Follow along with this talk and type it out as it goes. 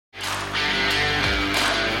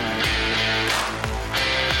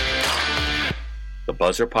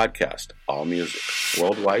Buzzer Podcast, all music,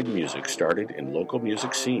 worldwide music started in local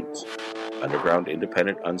music scenes, underground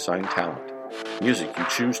independent unsigned talent, music you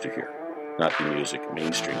choose to hear, not the music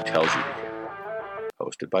mainstream tells you to hear.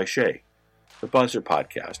 Hosted by Shay, the Buzzer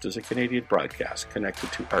Podcast is a Canadian broadcast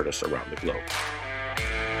connected to artists around the globe.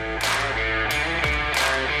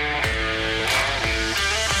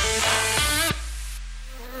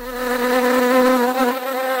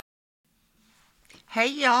 Hey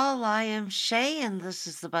y'all, I am Shay and this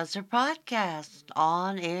is the Buzzer Podcast,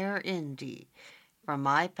 on air indie, from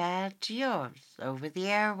iPad to yours, over the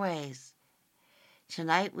airways.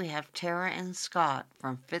 Tonight we have Tara and Scott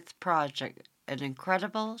from Projekt, an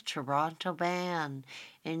incredible Toronto band.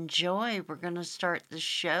 Enjoy, we're going to start the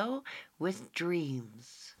show with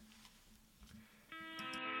Dreams.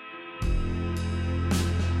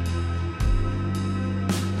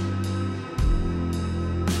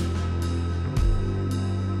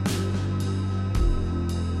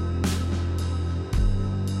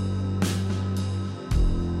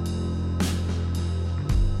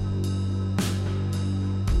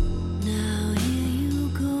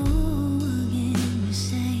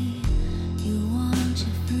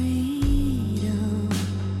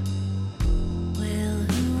 Well,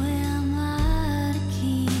 who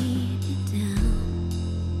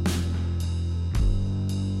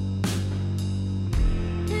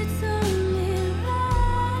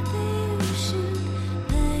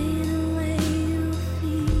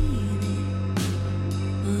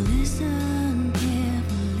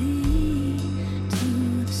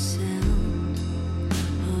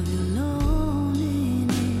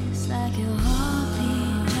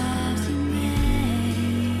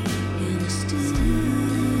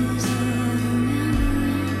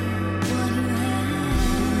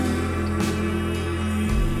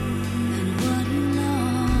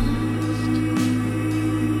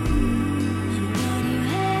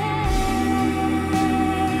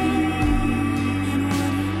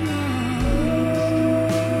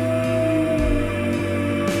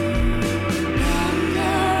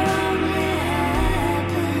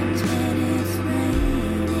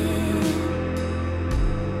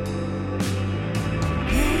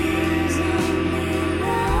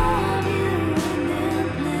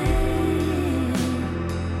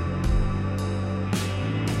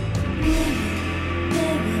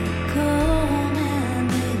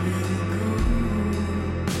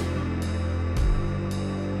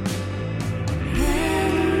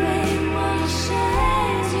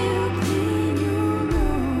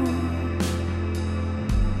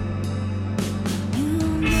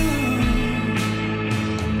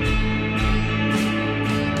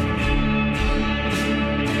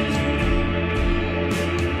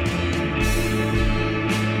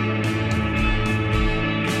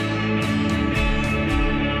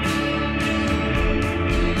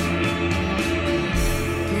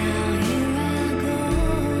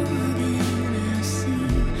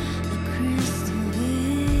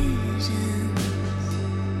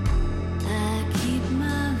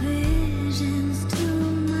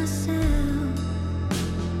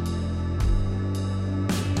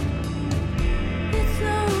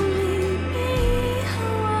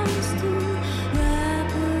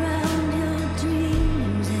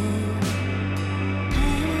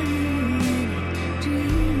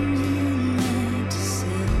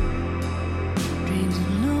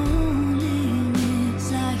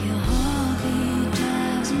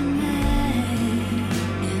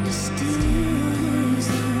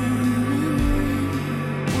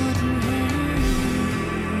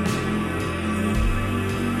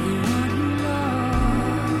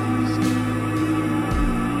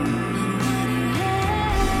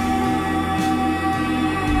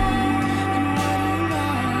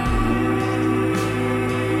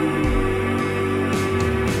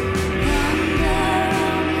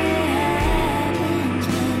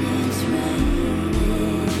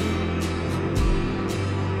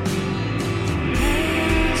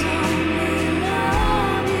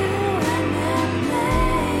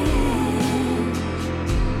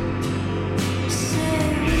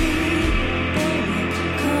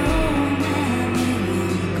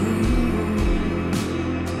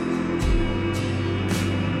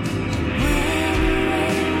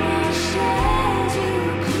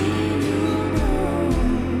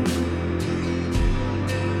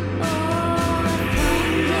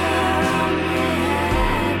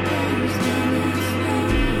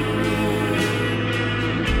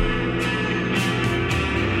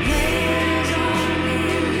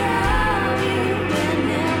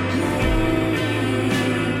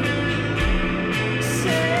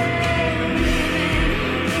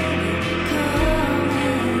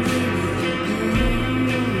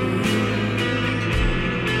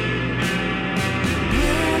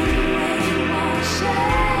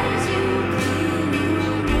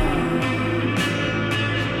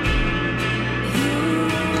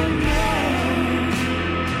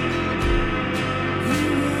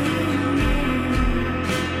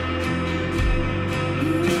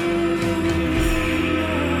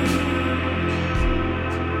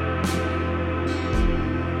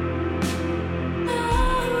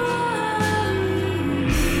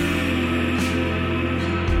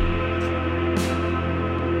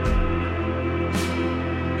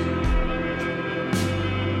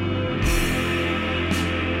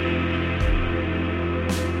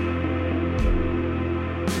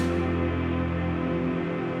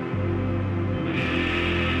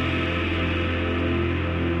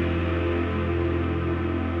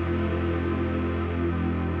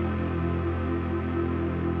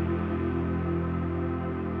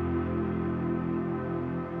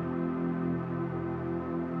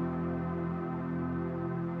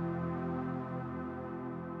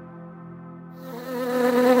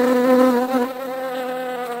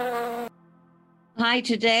Hi,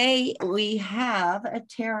 today we have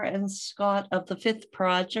Tara and Scott of the Fifth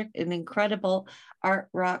Project, an incredible art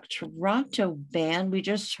rock Toronto band. We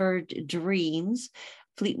just heard Dreams,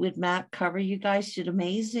 Fleetwood Mac cover. You guys did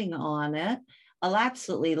amazing on it. I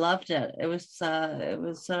absolutely loved it. It was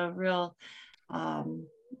a real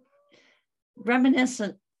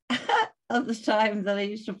reminiscent of the time that I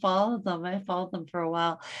used to follow them. I followed them for a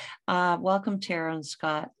while. Welcome, Tara and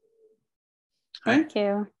Scott. Thank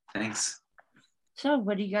you. Thanks. So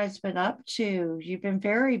what have you guys been up to? You've been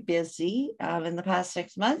very busy in the past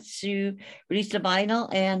 6 months. You released a vinyl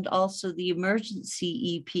and also the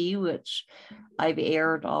Emergency EP, which I've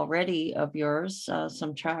aired already of yours,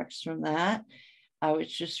 some tracks from that.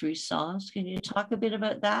 It's just 3 songs. Can you talk a bit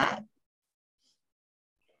about that?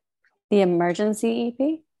 The Emergency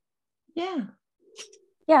EP? Yeah.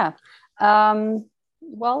 Yeah.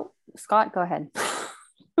 Well, Scott, go ahead.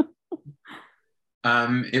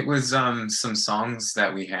 It was some songs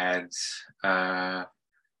that we had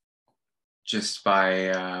just by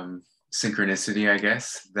synchronicity, I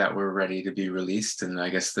guess, that were ready to be released. And I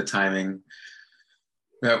guess the timing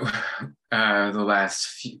that the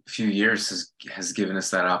last few years has given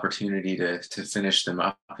us that opportunity to finish them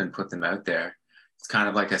up and put them out there. It's kind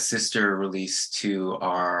of like a sister release to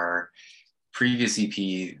our previous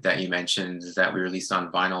EP that you mentioned that we released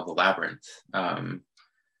on vinyl, The Labyrinth.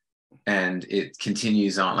 And it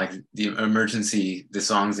continues on, like the Emergency, the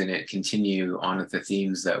songs in it continue on with the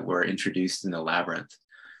themes that were introduced in The Labyrinth.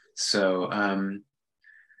 So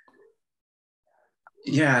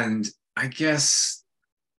yeah, and I guess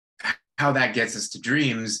how that gets us to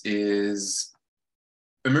Dreams is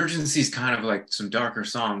Emergency is kind of like some darker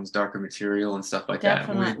songs, darker material and stuff like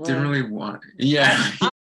Definitely. that. We didn't really want, yeah.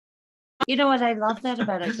 You know what? I love that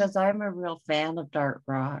about it because I'm a real fan of dark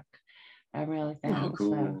rock. I'm really fan. Oh,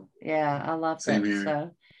 cool. So, yeah, I love Same it. here.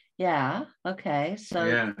 So, yeah, okay. So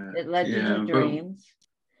Yeah, it led you to Dreams.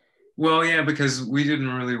 Well, yeah, because we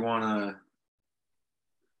didn't really want to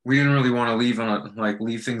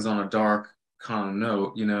leave things on a dark kind of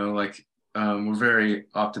note, you know, like we're very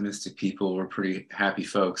optimistic people. We're pretty happy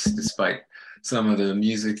folks, despite some of the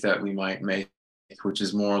music that we might make, which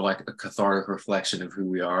is more like a cathartic reflection of who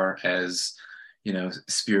we are as, you know,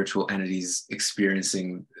 spiritual entities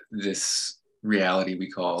experiencing this reality we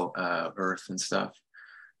call Earth and stuff.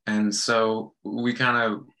 And so we kind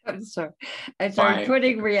of, I'm sorry.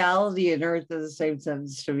 Putting reality and Earth in the same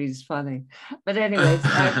sentence to me is funny. But anyways, go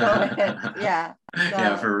ahead. Yeah.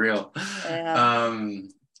 Yeah, for real. Yeah.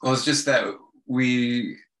 Well, it's just that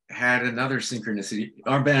we had another synchronicity.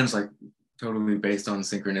 Our band's like totally based on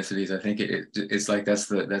synchronicities. I think it's like that's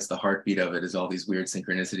the heartbeat of it, is all these weird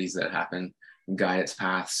synchronicities that happen and guide its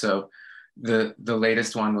path. So the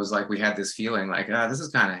latest one was like we had this feeling like, this is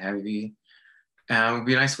kind of heavy. It would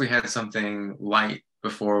be nice if we had something light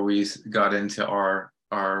before we got into our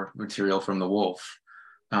material from The Wolf.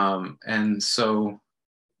 And so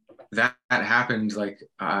that happened. Like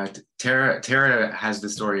Tara has the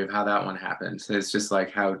story of how that one happened. So it's just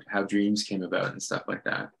like how Dreams came about and stuff like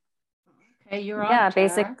that. Okay, you're on. Yeah, Tara.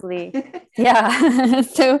 basically. Yeah.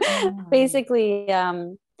 So basically,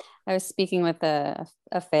 I was speaking with a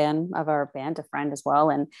fan of our band, a friend as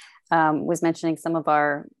well, and was mentioning some of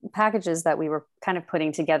our packages that we were kind of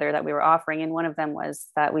putting together that we were offering. And one of them was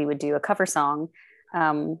that we would do a cover song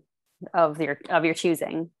of your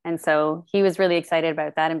choosing. And so he was really excited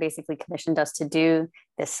about that and basically commissioned us to do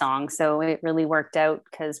this song. So it really worked out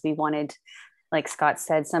because we wanted, like Scott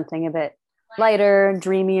said, something a bit lighter,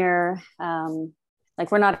 dreamier.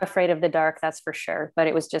 Like we're not afraid of the dark, that's for sure. But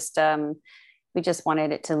it was just, we just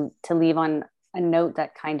wanted it to leave on a note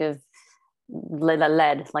that kind of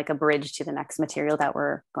led like a bridge to the next material that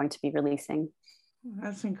we're going to be releasing.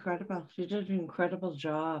 That's incredible. You did an incredible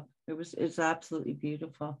job. It's absolutely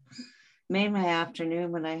beautiful. Made my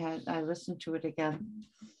afternoon when I listened to it again.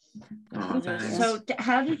 Oh, so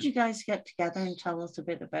how did you guys get together, and tell us a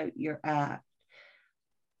bit about your act?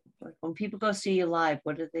 Like when people go see you live,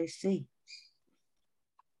 what do they see?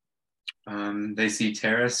 They see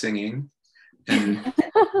Tara singing and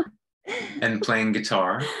and playing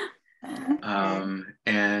guitar.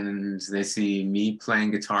 And they see me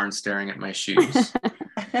playing guitar and staring at my shoes.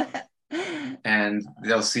 And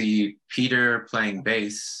they'll see Peter playing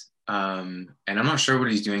bass. And I'm not sure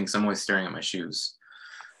what he's doing, because I'm always staring at my shoes.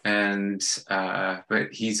 And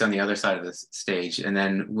but he's on the other side of the stage. And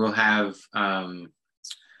then we'll have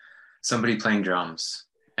somebody playing drums.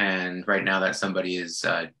 And right now that somebody is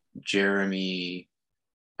Jeremy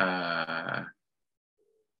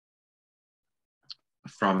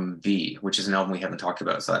from V, which is an album we haven't talked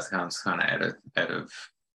about, so that's kind of out of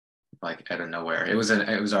like out of nowhere. It was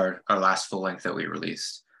our last full length that we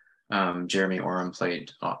released. Jeremy Oram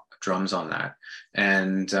played drums on that,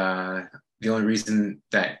 and the only reason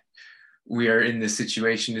that we are in this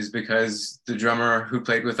situation is because the drummer who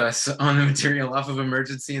played with us on the material off of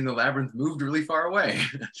Emergency in the Labyrinth moved really far away.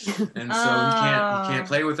 And so he can't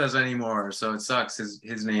play with us anymore. So it sucks.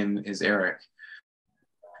 His name is Eric.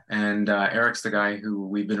 And Eric's the guy who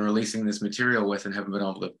we've been releasing this material with and haven't been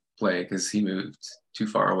able to play because he moved too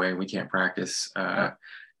far away and we can't practice. Eric,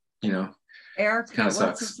 kind of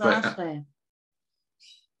sucks. His last name?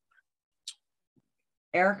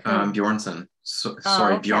 Eric Bjornsson.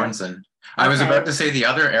 Sorry, okay. Bjornsson. I was about to say the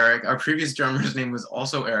other Eric. Our previous drummer's name was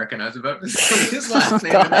also Eric, and I was about to say his last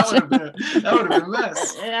name, and that would have been a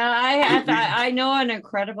mess. Yeah, I know an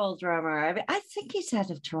incredible drummer. I think he's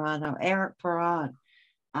out of Toronto, Eric Perron.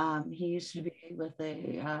 He used to be with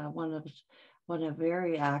one of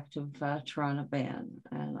very active Toronto band,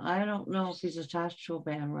 and I don't know if he's attached to a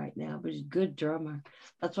band right now, but he's a good drummer.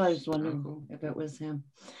 That's why I was wondering if it was him.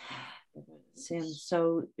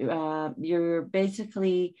 So you're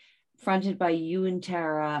basically fronted by you and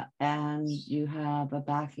Tara, and you have a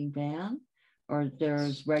backing band, or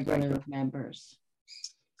there's regular members?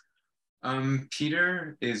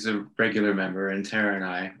 Peter is a regular member, and Tara and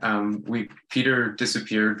I. Peter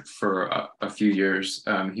disappeared for a few years.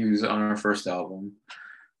 He was on our first album,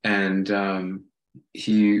 and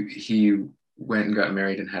he went and got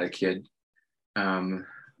married and had a kid.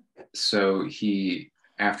 So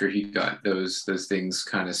after he got those things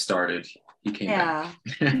kind of started, he came back.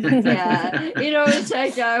 Yeah. It's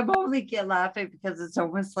like I'm only laughing because it's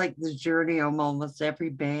almost like the journey of almost every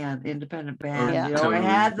band, independent band. Yeah. Totally, I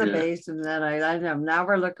had the bass, and then I know now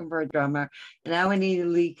we're looking for a drummer, and now we need a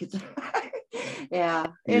lead guitar.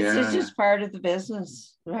 It's just part of the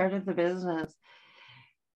business.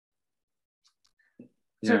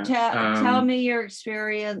 So tell me your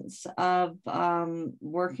experience of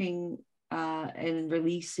working and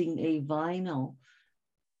releasing a vinyl.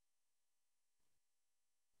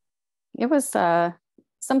 It was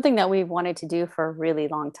something that we've wanted to do for a really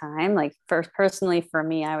long time. Like personally for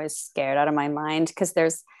me, I was scared out of my mind because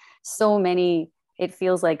there's so many, it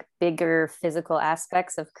feels like bigger physical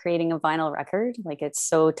aspects of creating a vinyl record. Like it's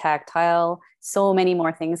so tactile, so many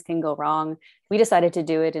more things can go wrong. We decided to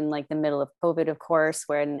do it in like the middle of COVID, of course,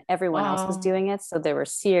 when everyone else was doing it. So there were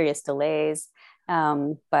serious delays.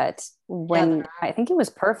 But when I think it was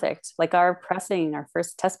perfect, like our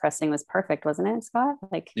first test pressing was perfect, wasn't it, Scott?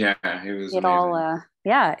 Like, yeah, it was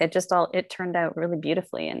amazing. It turned out really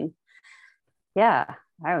beautifully. And yeah,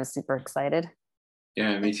 I was super excited.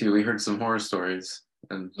 Yeah, me too. We heard some horror stories.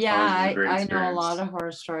 And I know a lot of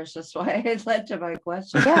horror stories. That's why it led to my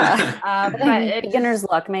question. Yeah, but beginner's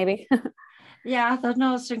luck, maybe. Yeah, I thought,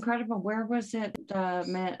 no, it's incredible. Where was it,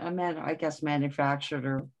 I guess, manufactured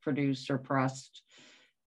or produced or pressed?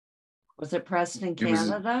 Was it pressed in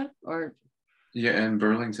Canada or? Yeah, in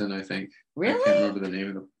Burlington, I think. Really? I can't remember the name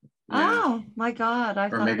of it. Yeah. Oh, my God.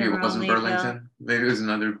 Or maybe it wasn't Burlington. Maybe it was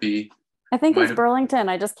another B. I think it's Burlington.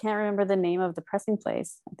 I just can't remember the name of the pressing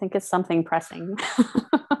place. I think it's something pressing.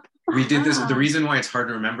 We did this. The reason why it's hard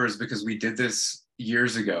to remember is because we did this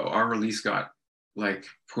years ago. Our release got like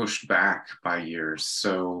pushed back by years,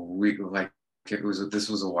 so this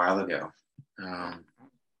was a while ago,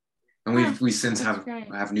 and we since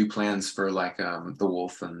have new plans for like the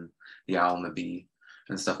Wolf and the Owl and the Bee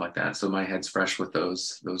and stuff like that. So my head's fresh with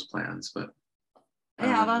those plans, but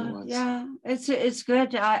it's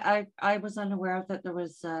good. I was unaware that there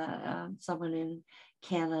was someone in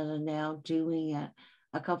Canada now doing it.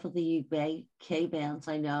 A couple of the UK bands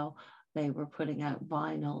I know, they were putting out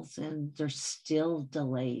vinyls and they're still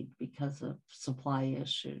delayed because of supply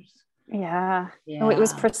issues. Yeah. Oh, it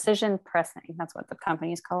was precision pressing. That's what the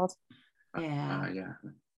company is called.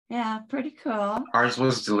 Yeah, pretty cool. Ours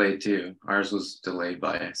was delayed too. Ours was delayed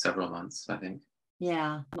by several months, I think.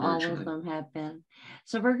 Yeah, all of them have been.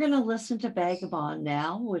 So we're going to listen to Vagabond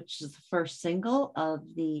now, which is the first single of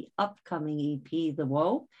the upcoming EP, The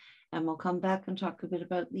Woe, and we'll come back and talk a bit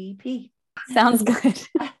about the EP. Sounds good.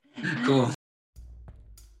 Cool.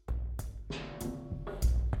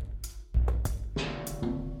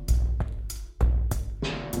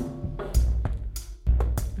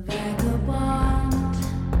 Friend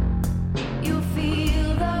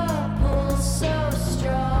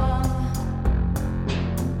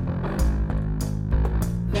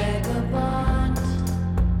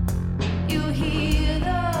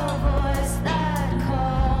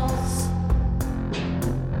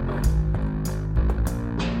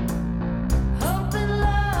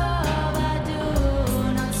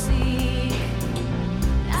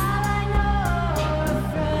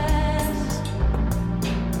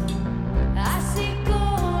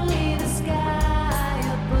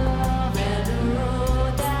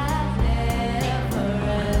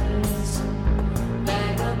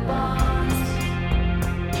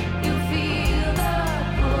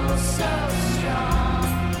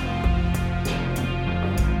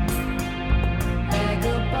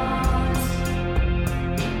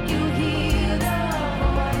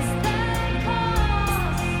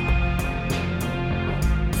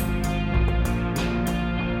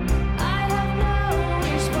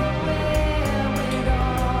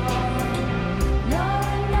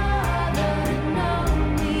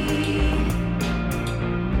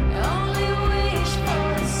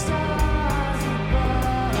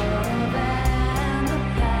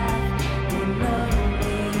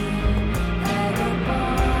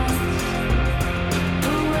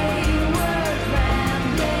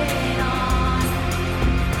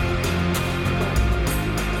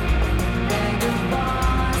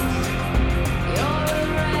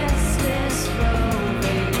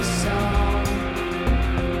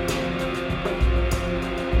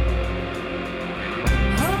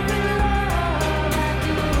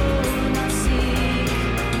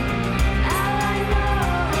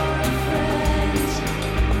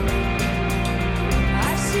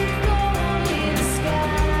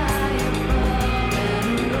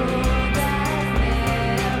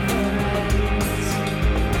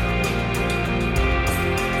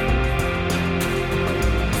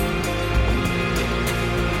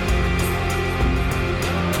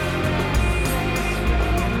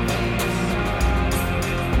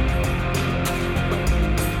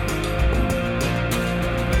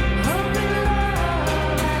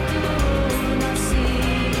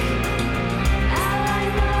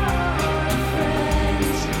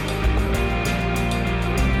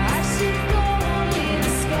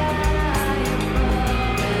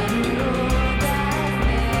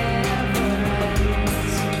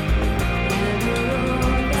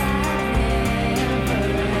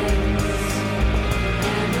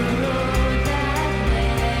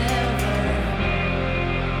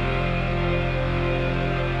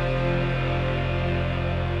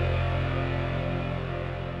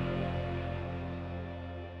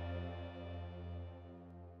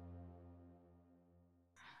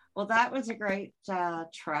Well, that was a great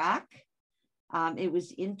track. It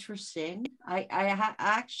was interesting.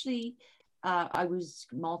 Actually, I was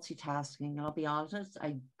multitasking. I'll be honest.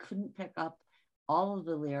 I couldn't pick up all of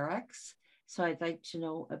the lyrics. So I'd like to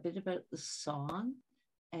know a bit about the song.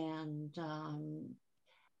 And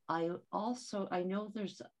I know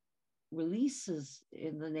there's releases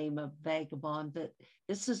in the name of Vagabond, but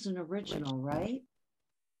this is an original, right?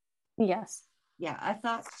 Yes. Yeah, I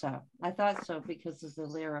thought so because of the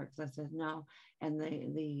lyrics. I said no, and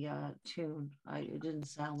the tune. It didn't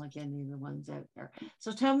sound like any of the ones out there.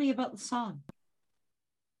 So tell me about the song.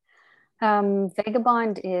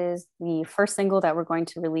 Vagabond is the first single that we're going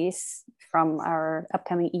to release from our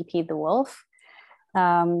upcoming EP, The Wolf.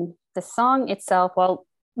 The song itself, well,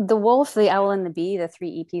 The Wolf, The Owl, and the Bee, the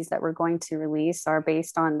 3 EPs that we're going to release are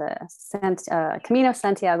based on the Camino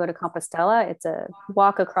Santiago de Compostela. It's a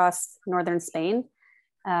walk across northern Spain.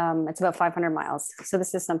 It's about 500 miles. So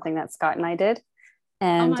this is something that Scott and I did.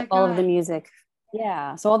 And all of the music,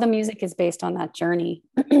 so all the music is based on that journey.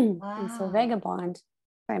 Wow. And so Vagabond,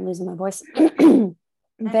 sorry, I'm losing my voice.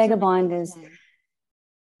 Vagabond is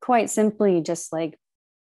quite simply just like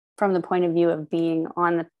from the point of view of being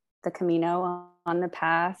on the Camino, on the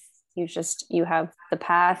path. You have the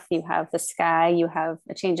path, you have the sky, you have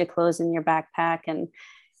a change of clothes in your backpack, and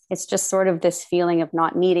it's just sort of this feeling of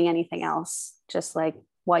not needing anything else, just like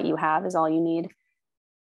what you have is all you need.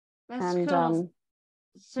 That's and cool.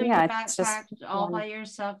 So you backpacked all fun. by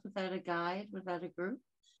yourself without a guide, without a group?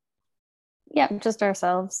 Yeah, just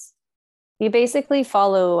ourselves. You basically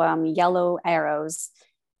follow yellow arrows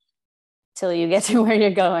till you get to where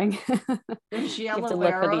you're going. There's you have to yellow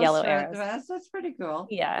look for the yellow arrows. That's pretty cool.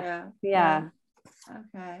 Yeah.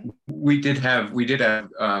 Okay. We did have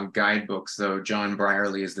guidebooks though. John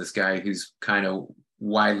Brierly is this guy who's kind of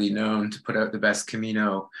widely known to put out the best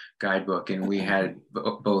Camino guidebook, and we had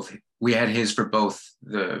his for both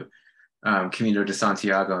the Camino de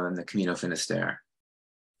Santiago and the Camino Finisterre.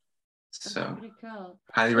 So cool.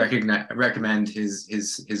 Highly recommend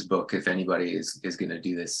his book if anybody is going to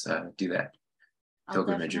do that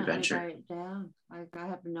pilgrimage adventure. Write it down. I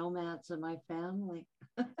have nomads in my family.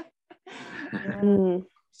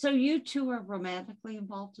 So you two are romantically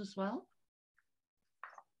involved as well?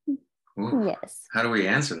 Ooh, yes. How do we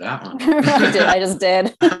answer that one? I just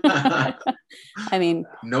did. I mean,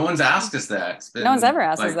 no one's asked us that. No one's ever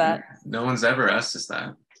asked us that. No one's ever asked us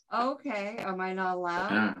that. Okay. Am I not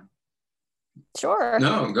allowed? Yeah. Sure.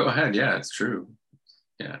 No, go ahead. Yeah, it's true.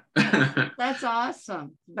 Yeah. That's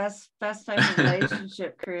awesome. Best type of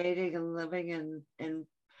relationship, creating and living and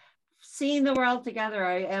seeing the world together.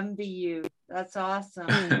 I envy you. That's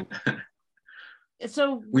awesome.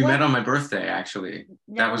 So we met on my birthday, actually.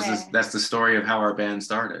 That's the story of how our band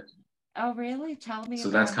started. Oh, really? Tell me. So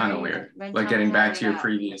that's kind of weird. Like getting back to your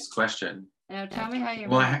previous question. No, tell me how you.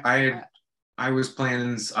 Well, I was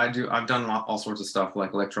planning. I've done all sorts of stuff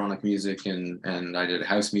like electronic music and I did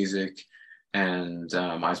house music, and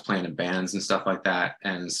I was playing in bands and stuff like that.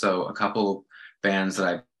 And so a couple bands that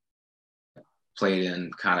I played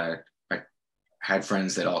in I had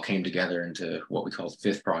friends that all came together into what we called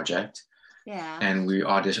Fifth Projekt. Yeah. And we were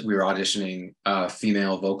auditioning a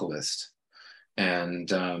female vocalist,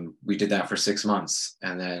 and we did that for 6 months,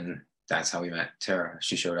 and then that's how we met Tara.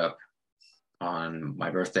 She showed up on my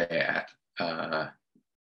birthday at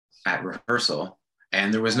rehearsal,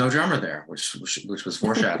 and there was no drummer there, which was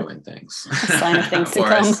foreshadowing things. A sign of things to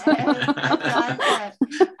come.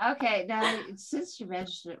 Okay, now since you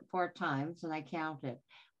mentioned it 4 times and I counted,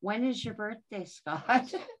 when is your birthday,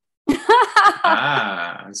 Scott?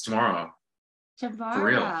 It's tomorrow. Tomorrow. For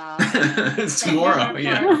real. It's tomorrow,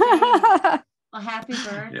 yeah. Well, happy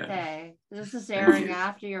birthday. Yeah. This is airing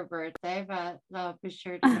after your birthday, but I'll be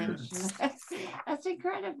sure to mention that. That's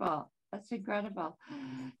incredible. That's incredible.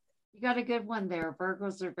 You got a good one there.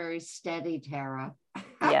 Virgos are very steady, Tara.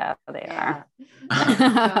 Yeah, they are.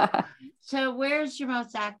 So where's your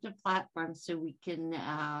most active platform so we can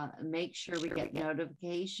make sure we get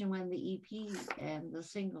notification when the EP and the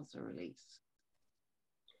singles are released?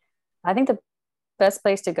 I think the best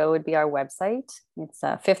place to go would be our website. It's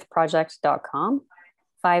fifthprojekt.com,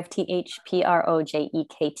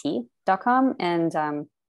 5thprojekt.com, and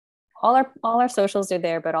all our socials are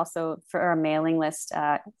there, but also for our mailing list,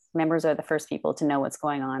 members are the first people to know what's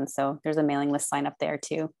going on. So there's a mailing list sign up there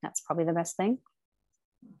too. That's probably the best thing.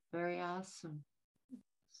 Very awesome.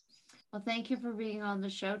 Well, thank you for being on the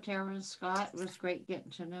show, Tara and Scott. It was great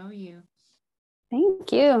getting to know you.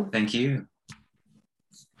 Thank you. Thank you.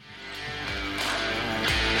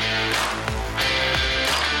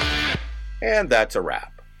 And that's a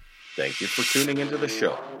wrap. Thank you for tuning into the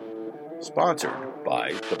show. Sponsored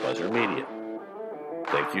by The Buzzer Media.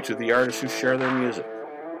 Thank you to the artists who share their music.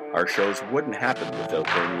 Our shows wouldn't happen without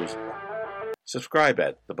their music. Subscribe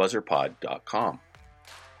at thebuzzerpod.com.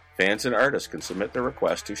 Fans and artists can submit their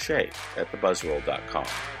requests to Shay at thebuzzroll.com.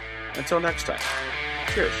 Until next time,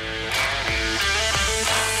 cheers.